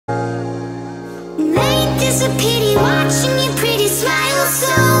there's a pity watching your pretty smile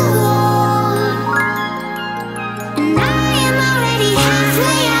so warm. And I am already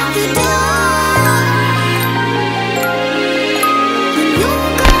halfway out the door. When you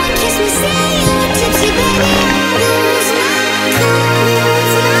go and kiss me, say you were tipsy, baby, I lose my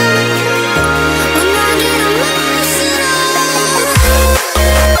cool. When I get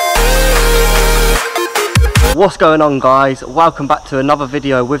emotional. What's going on, guys? Welcome back to another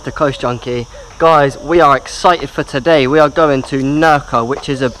video with the Coast Junkie. Guys, we are excited for today. We are going to Nerja, which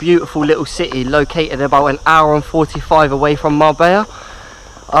is a beautiful little city located about an hour and 45 away from Marbella.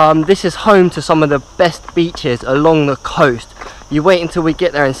 This is home to some of the best beaches along the coast. You wait until we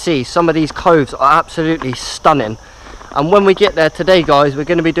get there and see. Some of these coves are absolutely stunning. And when we get there today, guys, we're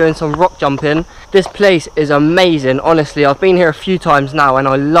going to be doing some rock jumping. This place is amazing. Honestly, I've been here a few times now and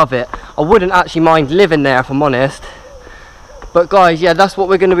I love it. I wouldn't actually mind living there if I'm honest. But guys, yeah, that's what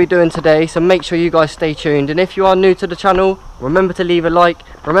we're going to be doing today. So make sure you guys stay tuned. And if you are new to the channel, remember to leave a like.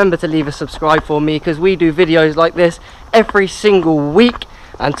 Remember to leave a subscribe for me, because we do videos like this every single week.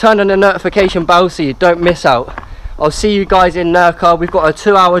 And turn on the notification bell so you don't miss out. I'll see you guys in Nerja. We've got a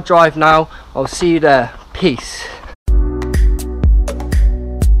 2-hour drive now. I'll see you there. Peace.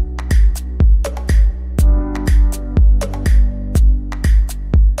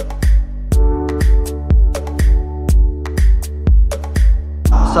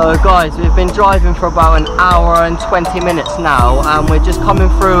 So guys, we've been driving for about an hour and 20 minutes now, and we're just coming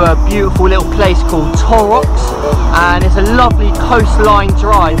through a beautiful little place called Chorro Lakes, and it's a lovely coastline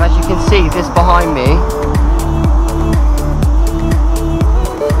drive, as you can see this behind me.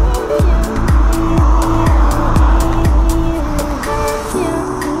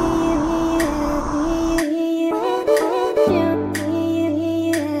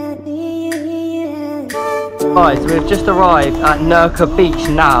 Guys, we've just arrived at Nerja Beach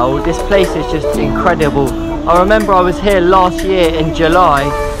now. This place is just incredible. I remember I was here last year in July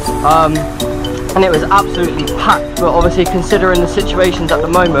and it was absolutely packed, but obviously considering the situations at the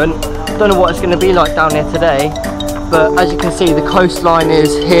moment, don't know what it's going to be like down here today. But as you can see, the coastline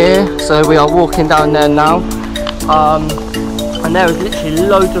is here, so we are walking down there now. And there is literally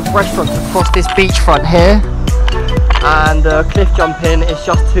loads of restaurants across this beachfront here. And cliff jumping is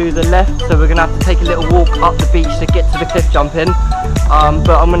just to the left, so we're gonna have to take a little walk up the beach to get to the cliff jumping.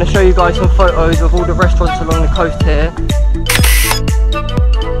 But I'm gonna show you guys some photos of all the restaurants along the coast here.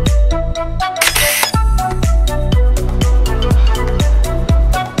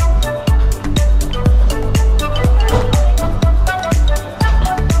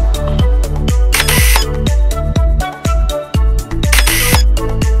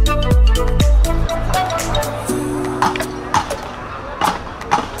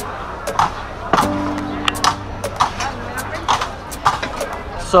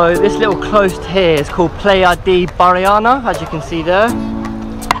 So this little coast here is called Playa de Barriana, as you can see there.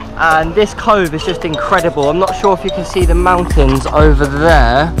 And this cove is just incredible. I'm not sure if you can see the mountains over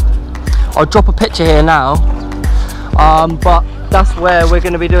there. I'll drop a picture here now. But that's where we're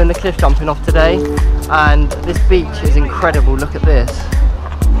going to be doing the cliff jumping off today. And this beach is incredible, look at this.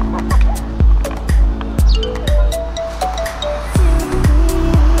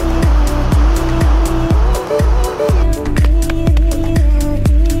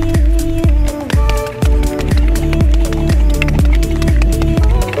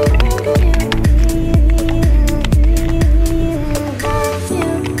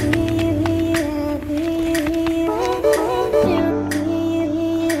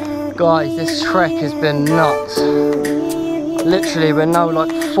 Guys, this trek has been nuts. Literally, we're now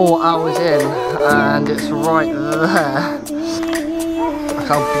like 4 hours in and it's right there. Look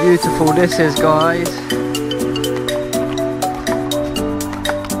how beautiful this is, guys.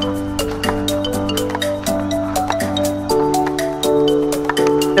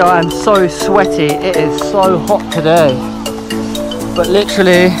 I am so sweaty, it is so hot today. But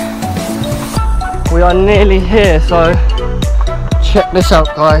literally, we are nearly here, so check this out,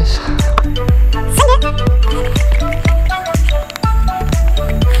 guys.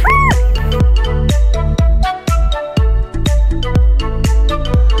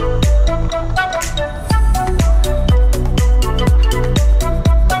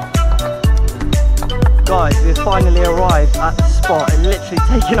 Guys, we've finally arrived at the spot. It literally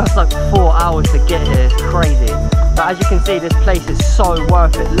taken us like 4 hours to get here. It's crazy. But as you can see, this place is so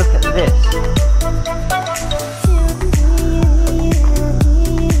worth it. Look at this.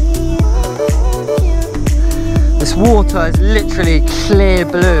 This water is literally clear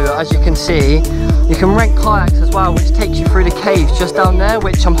blue, as you can see. You can rent kayaks as well, which takes you through the caves just down there,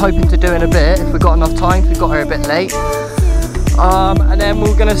 which I'm hoping to do in a bit if we've got enough time, if we got here a bit late. And then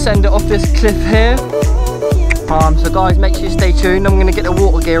we're going to send it off this cliff here. time. So guys, make sure you stay tuned. I'm gonna get the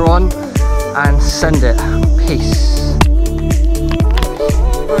water gear on and send it. Peace.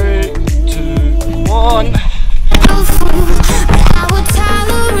 3, 2, 1. Our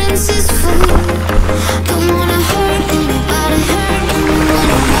tolerance is full. Don't wanna hurt anybody, hurt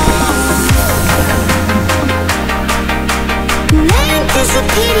anyone. Life is a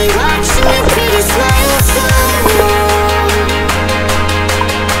pity, watching your pretty smile so warm.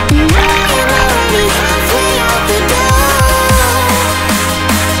 And I am already halfway out the door.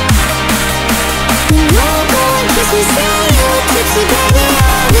 You know, go and kiss me, say you're pretty, baby,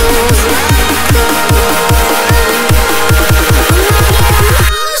 I lose my cool.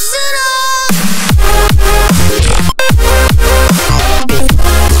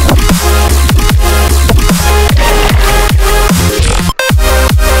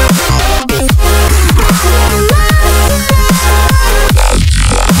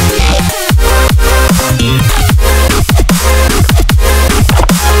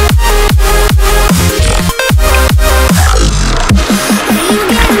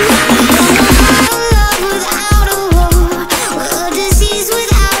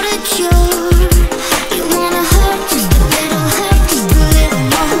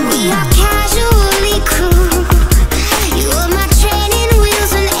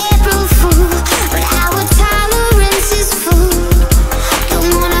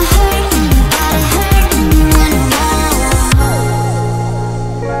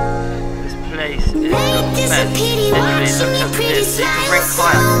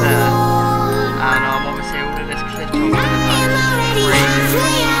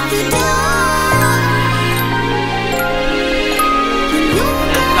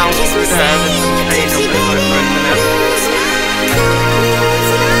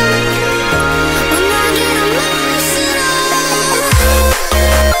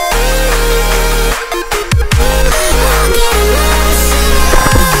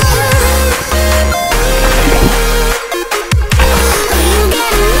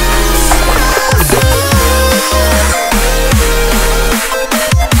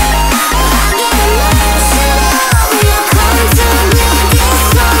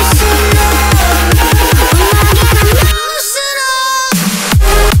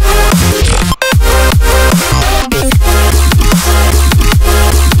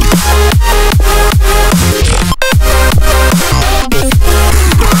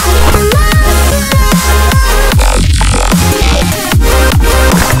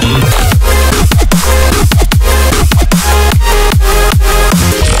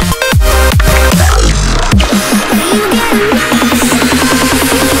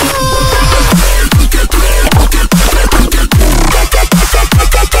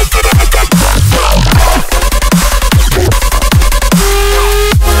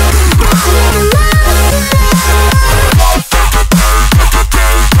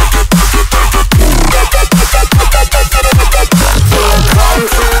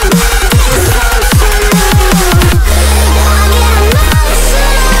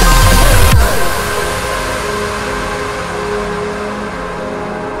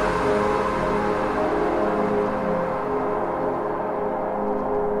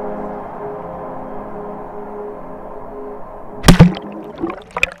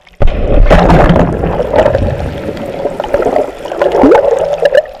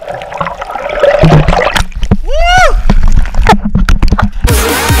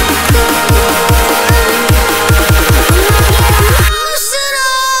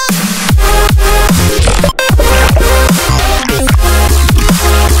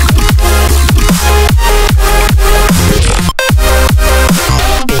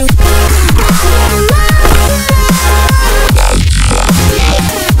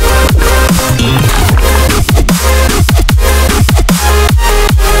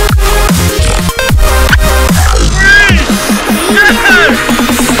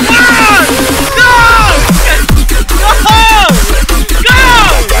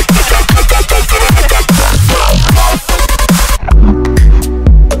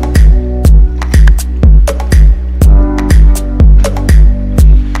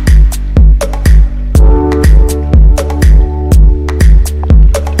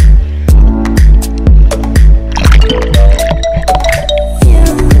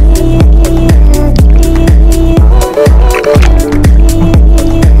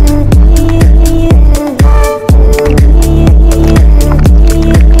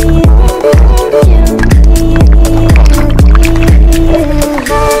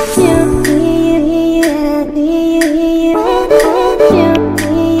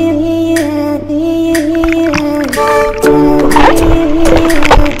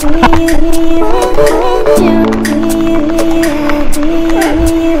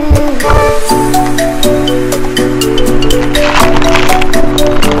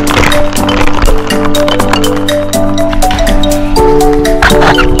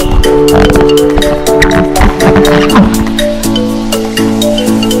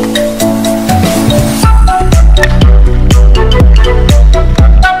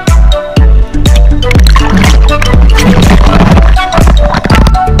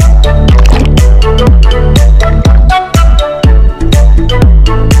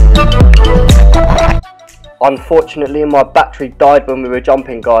 unfortunately my battery died when we were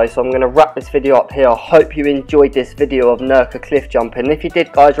jumping, guys, so I'm going to wrap this video up here. I hope you enjoyed this video of Nerja Cliff Jumping. If you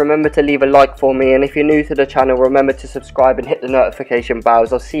did, guys, remember to leave a like for me, and if you're new to the channel, remember to subscribe and hit the notification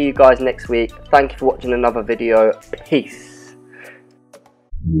bells. I'll see you guys next week. Thank you for watching another video. Peace.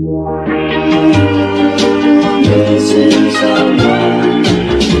 This is our